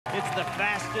It's the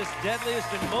fastest,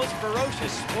 deadliest, and most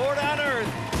ferocious sport on Earth.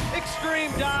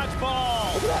 Extreme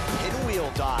dodgeball. Look at that pinwheel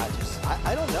dodge.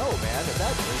 I don't know, man.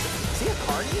 Is he a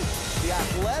carny? The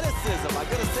athleticism. I'm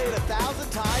going to say it 1,000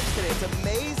 times today. It's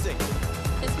amazing.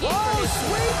 Whoa,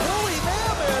 sweet woolly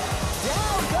mammoth.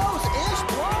 Down goes Ish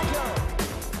Blanco.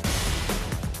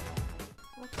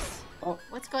 Oh.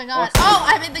 What's going on? Oh,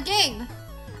 I'm in the game.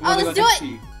 Oh, let's do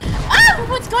it. Ah,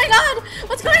 what's going on?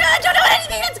 What's going on? I don't know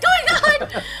anything that's going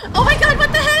on. Oh my god,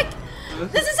 what the heck?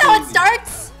 This is how it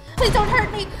starts. Please don't hurt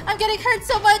me. I'm getting hurt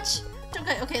so much.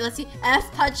 Okay, let's see.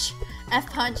 F punch. F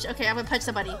punch. Okay, I'm gonna punch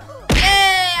somebody.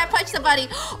 Yay! I punched somebody.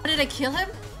 Oh, did I kill him?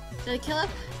 Did I kill him?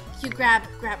 You grab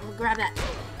that.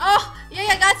 Oh, yeah,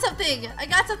 I got something. I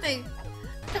got something.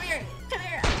 Come here.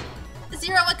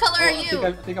 Zero, what color are you?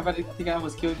 I think I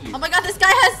almost killed you. Oh my god, this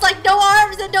guy has like no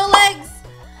arms and no legs.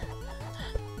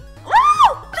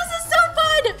 Woo! This is so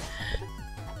fun.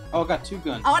 Oh, I got 2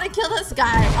 guns. I want to kill this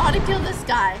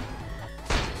guy.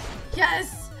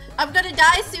 Yes, I'm gonna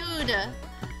die soon. No,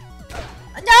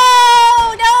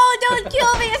 don't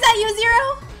kill me. Is that you,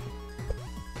 Zero?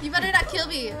 You better not kill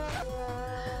me.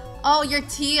 Oh, you're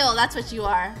teal. That's what you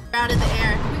are. Out in the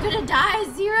air. You're gonna die,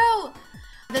 Zero.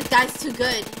 This guy's too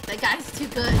good. That guy's too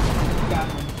good.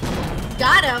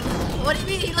 Got him. What do you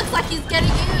mean? He looks like he's getting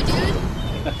you, dude.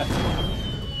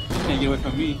 You can't get away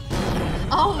from me.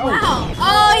 Oh, wow.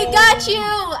 Oh, he got you.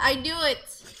 I knew it.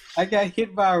 I got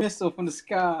hit by a missile from the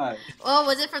sky. Oh,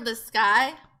 was it from the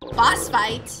sky? Boss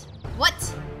fight? What?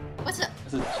 What's up?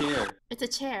 It's a chair. It's a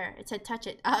chair. It said touch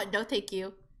it. No, thank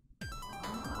you.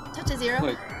 Touch a Zero.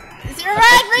 Wait. Zero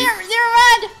run! Zero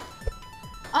run!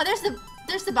 Oh,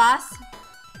 there's the boss.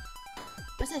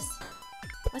 What's this?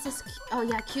 What's this? Oh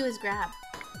yeah, Q is grab.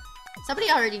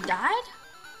 Somebody already died?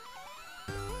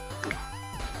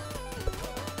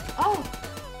 Oh,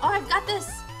 I've got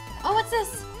this. Oh, what's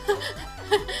this?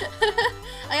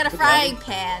 I got a frying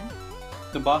pan.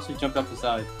 The boss just jumped off the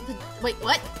side. Wait,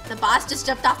 what? The boss just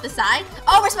jumped off the side?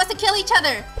 Oh, we're supposed to kill each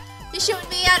other. You're shooting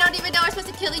me. I don't even know we're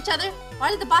supposed to kill each other. Why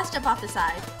did the boss jump off the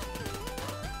side?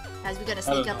 Guys, we gotta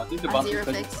sneak up I think the on boss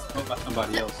Zerophyx. by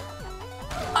somebody else.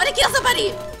 I want to kill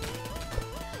somebody!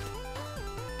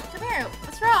 Come here.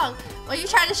 What's wrong? Why are you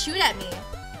trying to shoot at me?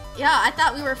 Yeah, I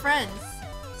thought we were friends.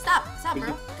 Stop,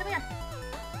 bro. Come here.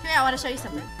 Come here, I want to show you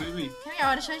something. What do you mean? Come here, I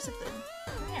want to show you something.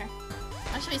 Come here.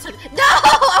 I want to show you something. No!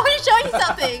 I want to show you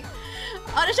something.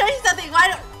 I want to show you something. Why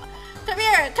don't... Come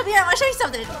here, I want to show you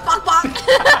something. Bonk, bonk.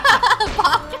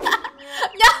 Bonk.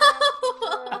 No!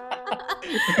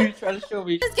 What are you trying to show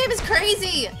me? This game is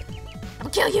crazy. I'm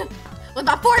gonna kill you with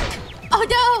my fork. Oh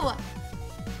no!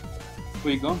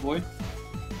 Where you going, boy?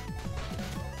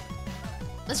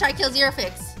 Let's try to kill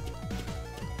Zerophyx.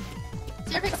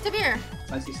 Zerophyx, come here.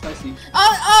 Slicey.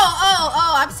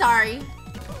 Oh, I'm sorry.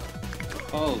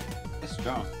 Oh, that's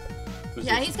strong.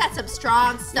 Yeah, he's got some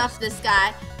strong stuff, this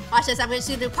guy. Watch this, I'm gonna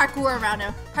do parkour around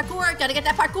him. Parkour, gotta get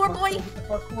that parkour, boy.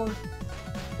 Parkour.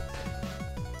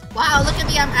 Wow, look at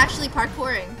me, I'm actually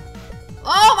parkouring.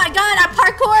 Oh my god, I'm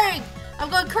parkouring! I'm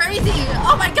going crazy!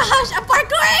 Oh my gosh, I'm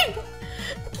parkouring!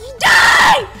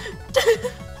 Die!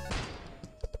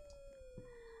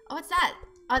 Oh, what's that?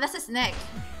 Oh, that's a snake.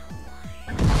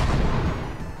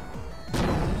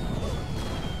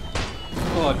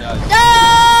 Oh, no.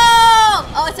 No!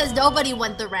 Oh, it says nobody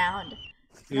won the round.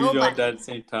 You all died at the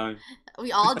same time.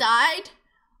 We all died?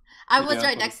 I was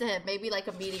right next to him. Maybe like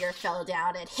a meteor fell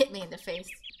down and hit me in the face.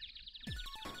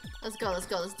 Let's go,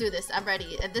 let's do this. I'm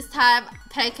ready. And this time,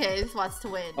 Pankayz wants to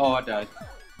win. Oh, I died.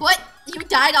 What? You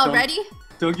died already?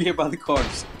 Don't get hit by the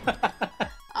cars. I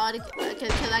want to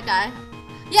kill that guy.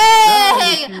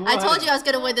 Yay! No, I told you I was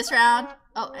gonna win this round.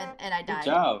 Oh, and I died. Good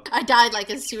job. I died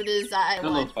like as soon as I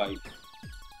won. Pillow fight.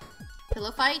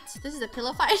 Pillow fight? This is a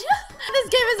pillow fight? This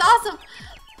game is awesome.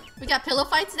 We got pillow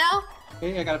fights now?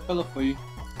 Hey, I got a pillow for you.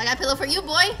 I got a pillow for you,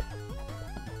 boy.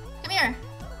 Come here.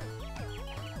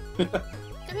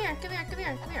 Come here.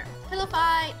 Pillow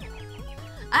fight.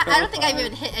 I don't think I've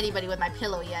even hit anybody with my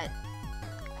pillow yet.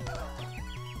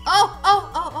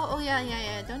 Oh,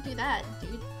 yeah. Don't do that,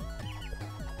 dude.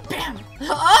 Bam.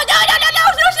 Oh, no.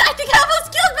 I think I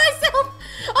almost killed myself.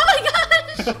 Oh my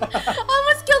gosh. I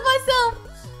almost killed myself.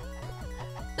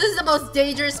 This is the most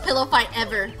dangerous pillow fight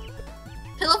ever.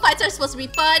 Pillow fights are supposed to be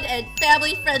fun and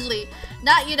family friendly.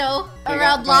 Not, you know,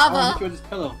 around lava. Oh, this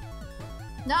pillow.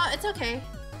 No, it's okay.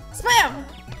 Spam!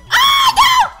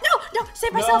 Ah, no!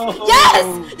 Save myself! No.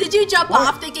 Yes! Did you jump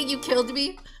off thinking you killed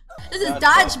me? This is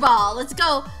dodgeball. Let's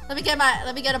go. Let me get a ball.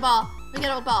 Let me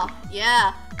get a ball.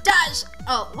 Yeah. Dodge!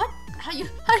 Oh, what?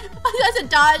 I said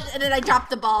dodge and then I dropped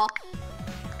the ball.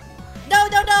 No!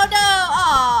 Aww.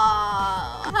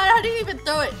 How How do you even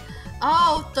throw it?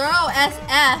 Oh, throw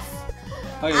SF.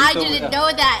 Oh, yeah, I didn't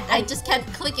know that. I just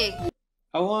kept clicking.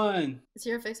 I won.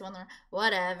 Zerophyx won the round.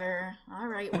 Whatever.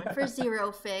 Alright, one for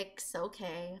Zerophyx.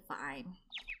 Okay, fine.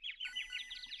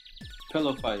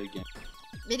 Pillow fight again.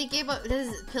 Mini game.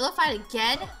 This is pillow fight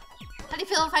again? How many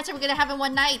pillow fights are we gonna have in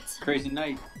one night? Crazy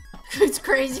night. It's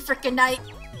crazy freaking night.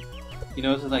 You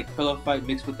know, it's like pillow fight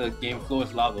mixed with the game floor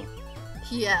is lava.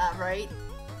 Yeah, right?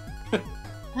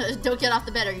 Don't get off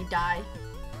the bed or you die.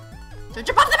 Don't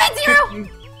jump off the bed, Zero!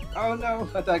 Oh no,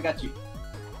 I thought I got you.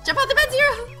 Jump off the bed,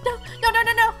 Zero!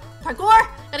 No. Parkour!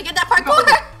 Gotta get that parkour!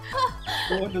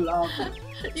 Go in the lava.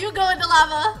 You go in the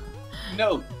lava.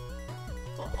 No.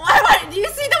 Why? Do you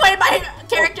see the way my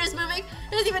character is moving?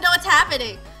 He doesn't even know what's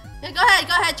happening. Yeah, go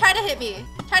ahead. Try to hit me.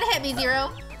 Try to hit me,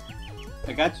 Zero.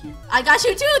 I got you. I got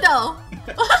you too, though.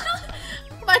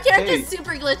 My character's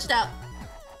super glitched out.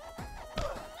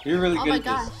 You're really good at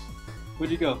gosh. this.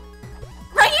 Where'd you go?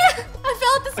 Right here! I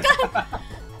fell at the sky.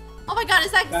 Oh my god,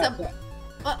 is that some...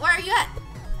 Where are you at?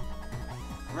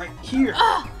 Right here.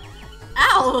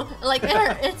 Ow! Like,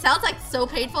 it sounds like so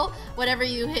painful whenever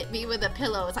you hit me with a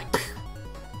pillow. It's like...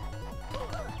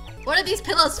 What are these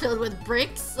pillows filled with?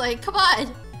 Bricks? Like, come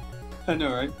on. I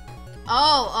know, right?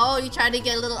 Oh, you trying to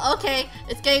get a little... Okay,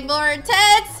 it's getting more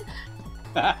intense.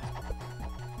 No!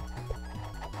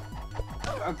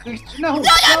 No,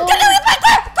 I'm gonna do it!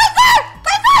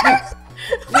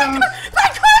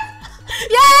 Parkour!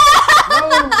 No! Yeah!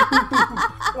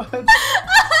 What? I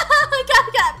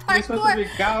got You're supposed to parkour. be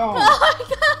gone. Oh my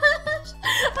gosh!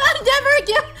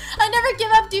 I never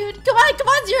give up, dude. Come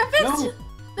on, Zerophyx. No.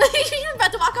 You're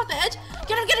about to walk off the edge.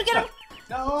 Get him.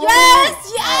 No! Yes!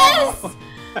 No.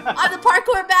 I'm the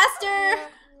parkour master.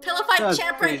 Pillow fight That's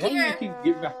champ right crazy. How here. do you keep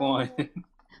getting back on?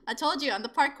 I told you, I'm the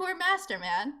parkour master,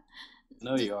 man.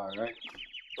 No, you are, right?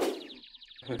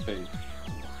 Okay.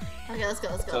 Okay, let's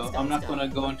go. So I'm not gonna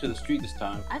go into the street this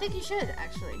time. I think you should,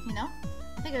 actually, you know?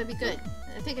 I think it would be good.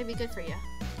 I think it'd be good for you.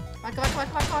 Come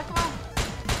on.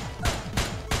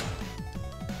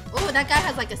 Oh, that guy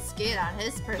has like a skin on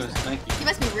his person. He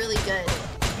must be really good.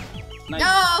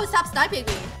 No, stop sniping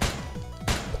me.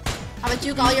 I'm gonna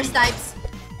juke all your snipes.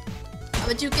 I'm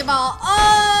gonna juke them all.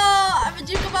 Oh, I'm gonna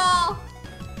juke them all.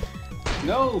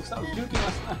 No, stop juking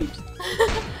my snipes.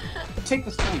 Take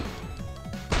the snipe.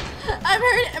 I'm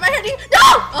hurt. Am I hurting you? No!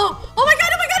 Oh my god.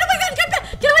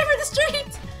 Get away from the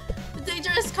street. The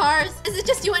dangerous cars. Is it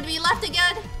just you and me left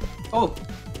again? Oh,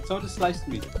 someone just sliced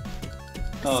me.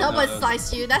 Oh, Someone no.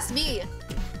 sliced you. That's me.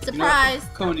 Surprise.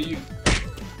 Coming to you.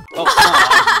 Oh,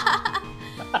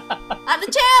 I'm the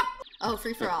champ. Oh,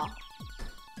 free for all.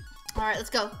 All right, let's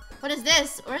go. What is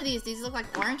this? What are these? These look like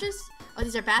oranges? Oh,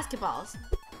 these are basketballs.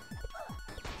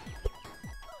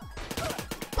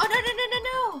 Oh,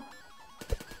 no.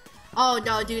 Oh,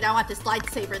 no, dude. I want this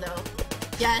lightsaber, though.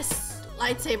 Yes.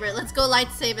 Lightsaber. Let's go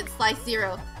lightsaber and slice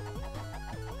Zero.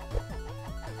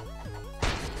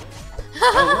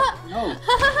 oh, no.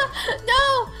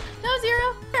 No,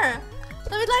 Zero. Here.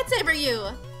 Let me lightsaber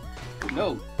you.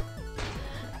 No.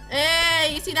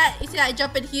 Hey, you see that? I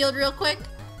jump and healed real quick?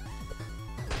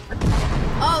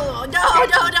 Oh, no.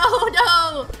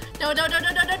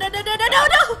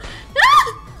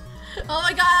 Oh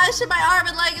my gosh, my arm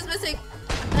and leg is missing.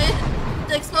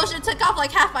 The explosion took off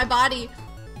like half my body.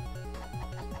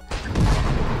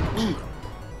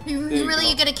 You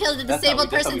really gonna kill the disabled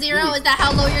person, Zero? Is that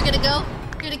how low you're gonna go?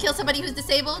 You're gonna kill somebody who's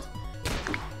disabled?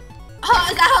 Oh,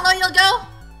 is that how low you'll go?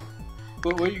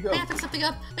 But where you go? I gotta pick something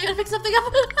up. I can't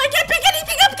pick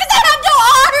anything up because I have no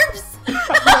arms!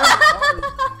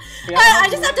 I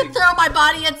just have to throw my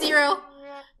body at Zero.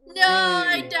 No,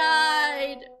 I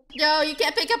died. No, you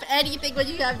can't pick up anything when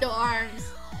you have no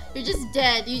arms. You're just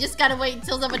dead. You just gotta wait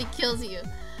until somebody kills you.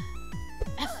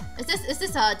 Is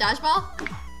this a dodgeball?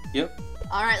 Yep.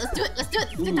 All right, let's do it. Let's get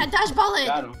that dodgeball in.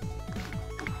 Got him.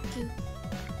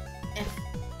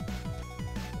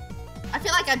 I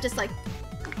feel like I'm just like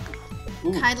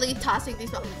kindly tossing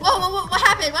these balls. Whoa, what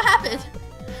happened?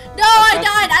 No, I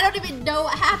died. I don't even know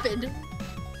what happened.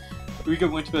 We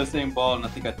went to the same ball, and I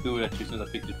think I threw it at you as soon as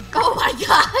I picked it. Oh my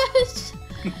gosh.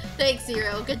 Thanks,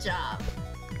 Zero. Good job.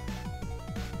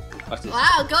 Watch this.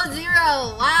 Wow, go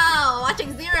Zero. Wow,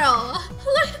 watching Zero.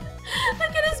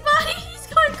 Look at his body. He's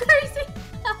going crazy.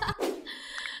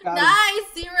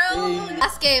 Nice, Zero.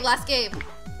 Hey. Last game.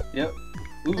 Yep.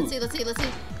 Ooh. Let's see. Look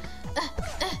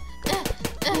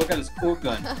at his squirt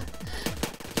gun.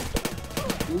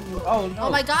 Ooh. Oh no. Oh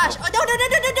my gosh. Oh, no.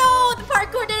 The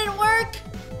parkour didn't work.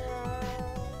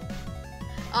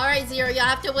 All right, Zero, you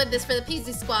have to win this for the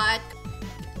PZ squad.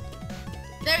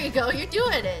 There you go. You're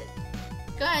doing it.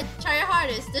 Go ahead, try your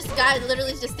hardest. This guy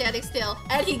literally is just standing still,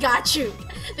 and he got you.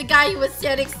 The guy who was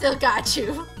standing still got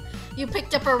you. You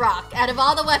picked up a rock. Out of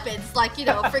all the weapons, like, you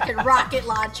know, freaking rocket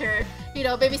launcher, you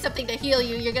know, maybe something to heal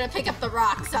you, you're gonna pick up the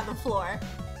rocks on the floor.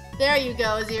 There you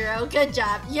go, Zero. Good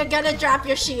job. You're gonna drop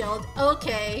your shield.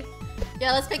 Okay.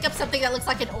 Yeah, let's pick up something that looks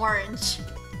like an orange.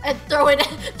 And throw it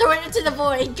into the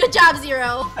void. Good job,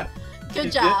 Zero.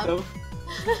 Good job.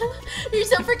 You're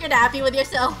so freaking happy with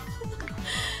yourself.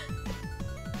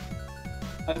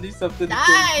 I need something.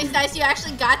 Nice, nice. You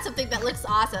actually got something that looks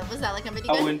awesome. Was that like a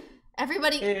minigun? I win.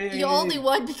 Everybody, Hey. you only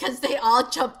won because they all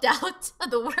jumped out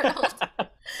of the world.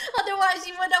 Otherwise,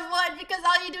 you wouldn't have won because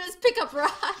all you do is pick up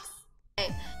rocks.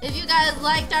 Okay. If you guys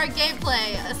liked our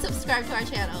gameplay, subscribe to our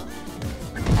channel.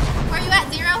 Where are you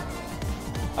at, Zero?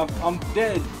 I'm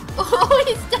dead. Oh,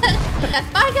 he's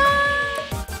dead. Bye, guys.